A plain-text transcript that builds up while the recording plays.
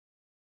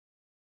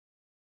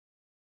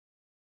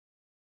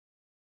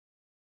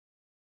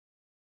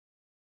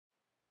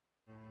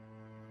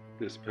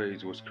This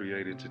page was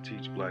created to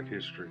teach Black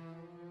history.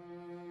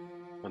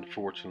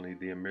 Unfortunately,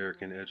 the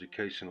American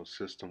educational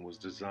system was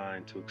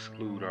designed to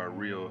exclude our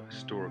real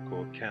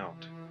historical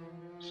account,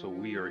 so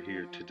we are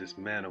here to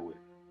dismantle it.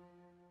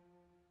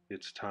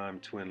 It's time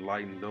to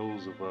enlighten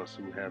those of us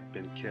who have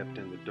been kept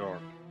in the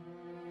dark.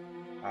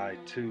 I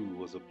too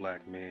was a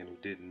Black man who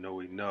didn't know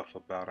enough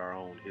about our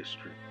own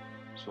history,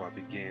 so I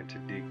began to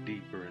dig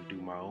deeper and do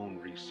my own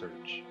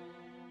research.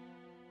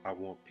 I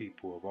want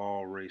people of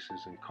all races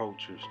and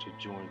cultures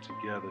to join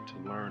together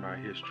to learn our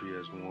history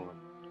as one.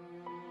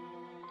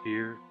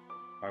 Here,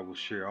 I will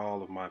share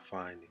all of my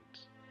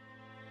findings.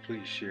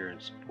 Please share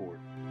and support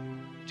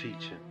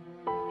Teaching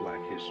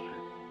Black History.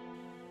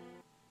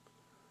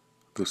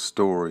 The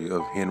story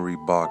of Henry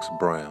Box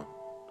Brown.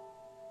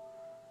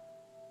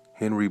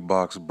 Henry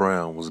Box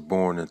Brown was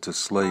born into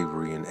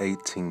slavery in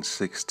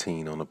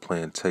 1816 on a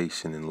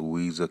plantation in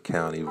Louisa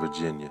County,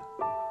 Virginia.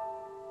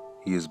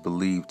 He is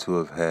believed to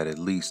have had at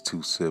least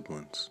 2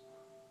 siblings,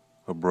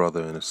 a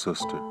brother and a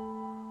sister.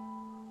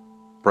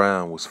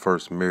 Brown was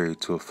first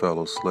married to a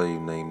fellow slave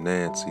named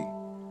Nancy,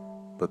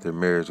 but their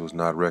marriage was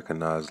not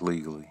recognized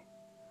legally.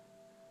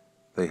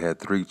 They had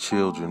 3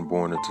 children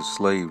born into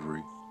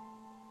slavery.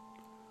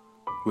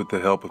 With the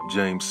help of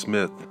James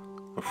Smith,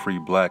 a free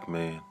Black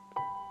man,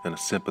 and a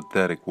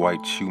sympathetic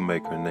white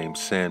shoemaker named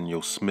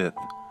Samuel Smith,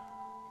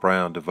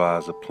 Brown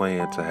devised a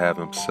plan to have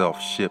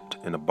himself shipped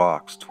in a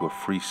box to a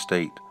free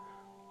state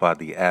by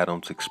the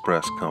Adams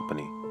Express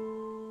Company,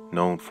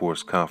 known for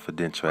its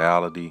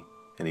confidentiality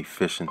and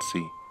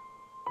efficiency.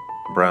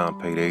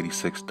 Brown paid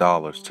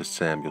 $86 to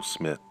Samuel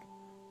Smith.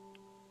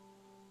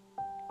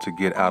 To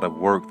get out of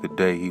work the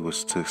day he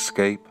was to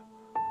escape,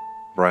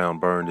 Brown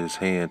burned his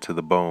hand to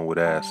the bone with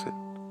acid.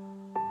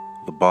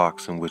 The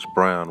box in which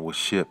Brown was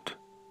shipped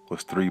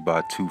was 3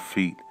 by 2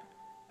 feet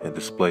and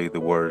displayed the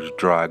words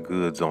 "dry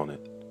goods" on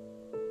it.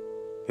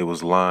 It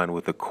was lined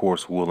with a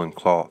coarse woolen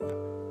cloth,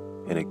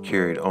 and it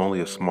carried only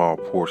a small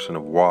portion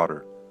of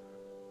water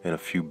and a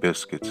few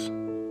biscuits.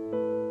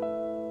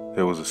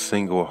 There was a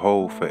single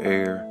hole for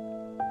air,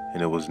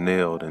 and it was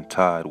nailed and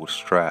tied with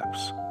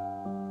straps.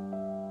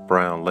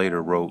 Brown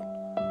later wrote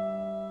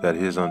that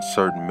his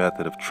uncertain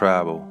method of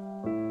travel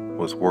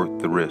was worth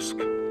the risk.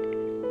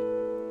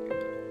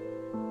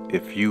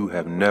 If you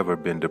have never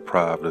been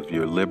deprived of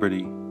your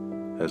liberty,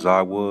 as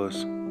I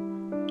was,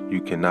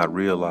 you cannot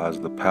realize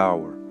the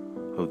power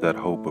of that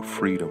hope of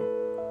freedom,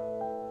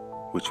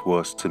 which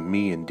was to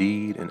me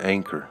indeed an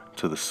anchor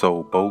to the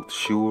soul both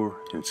sure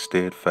and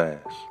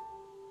steadfast.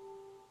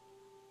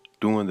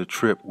 During the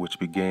trip, which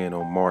began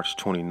on March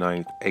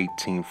 29,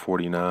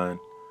 1849,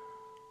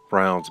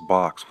 Brown's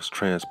box was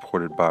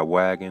transported by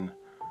wagon,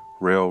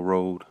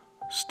 railroad,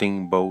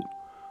 steamboat,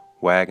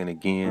 wagon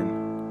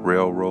again,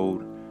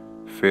 railroad,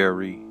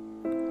 ferry,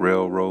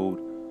 railroad,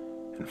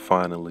 and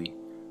finally,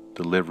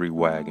 delivery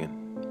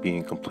wagon,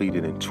 being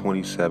completed in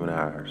 27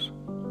 hours.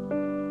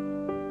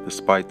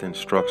 Despite the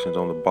instructions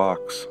on the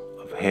box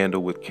of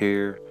handle with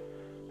care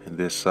and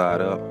this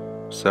side up,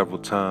 several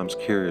times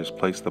carriers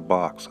placed the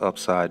box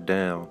upside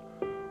down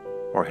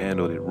or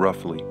handled it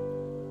roughly.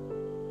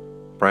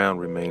 Brown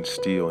remained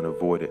still and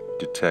avoided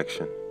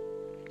detection.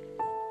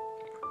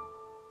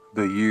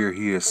 The year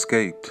he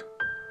escaped,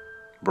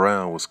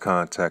 Brown was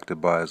contacted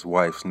by his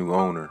wife's new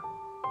owner,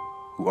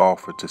 who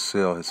offered to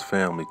sell his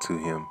family to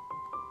him,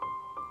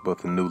 but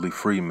the newly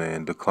free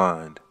man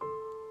declined.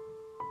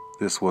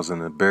 This was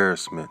an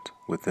embarrassment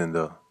within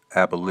the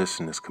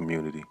abolitionist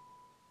community,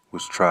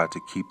 which tried to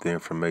keep the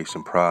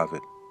information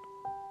private.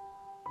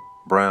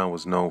 Brown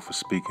was known for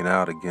speaking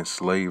out against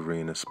slavery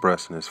and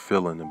expressing his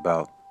feeling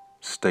about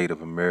the state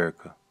of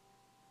America.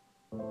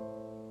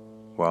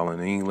 While in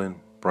England,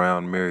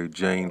 Brown married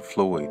Jane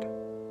Floyd,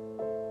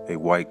 a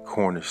white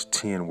Cornish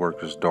tin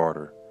worker's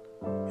daughter,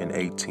 in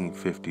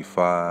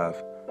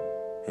 1855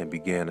 and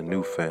began a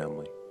new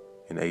family.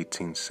 In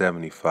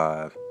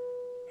 1875,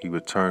 he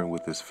returned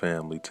with his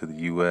family to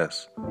the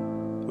U.S.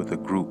 with the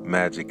group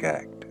Magic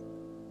Act.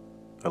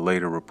 A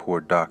later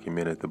report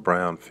documented the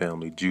Brown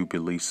family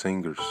Jubilee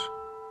Singers.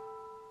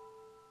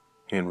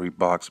 Henry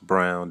Box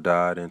Brown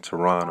died in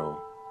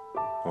Toronto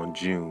on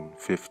June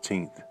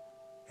 15,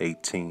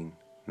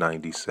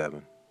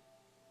 1897.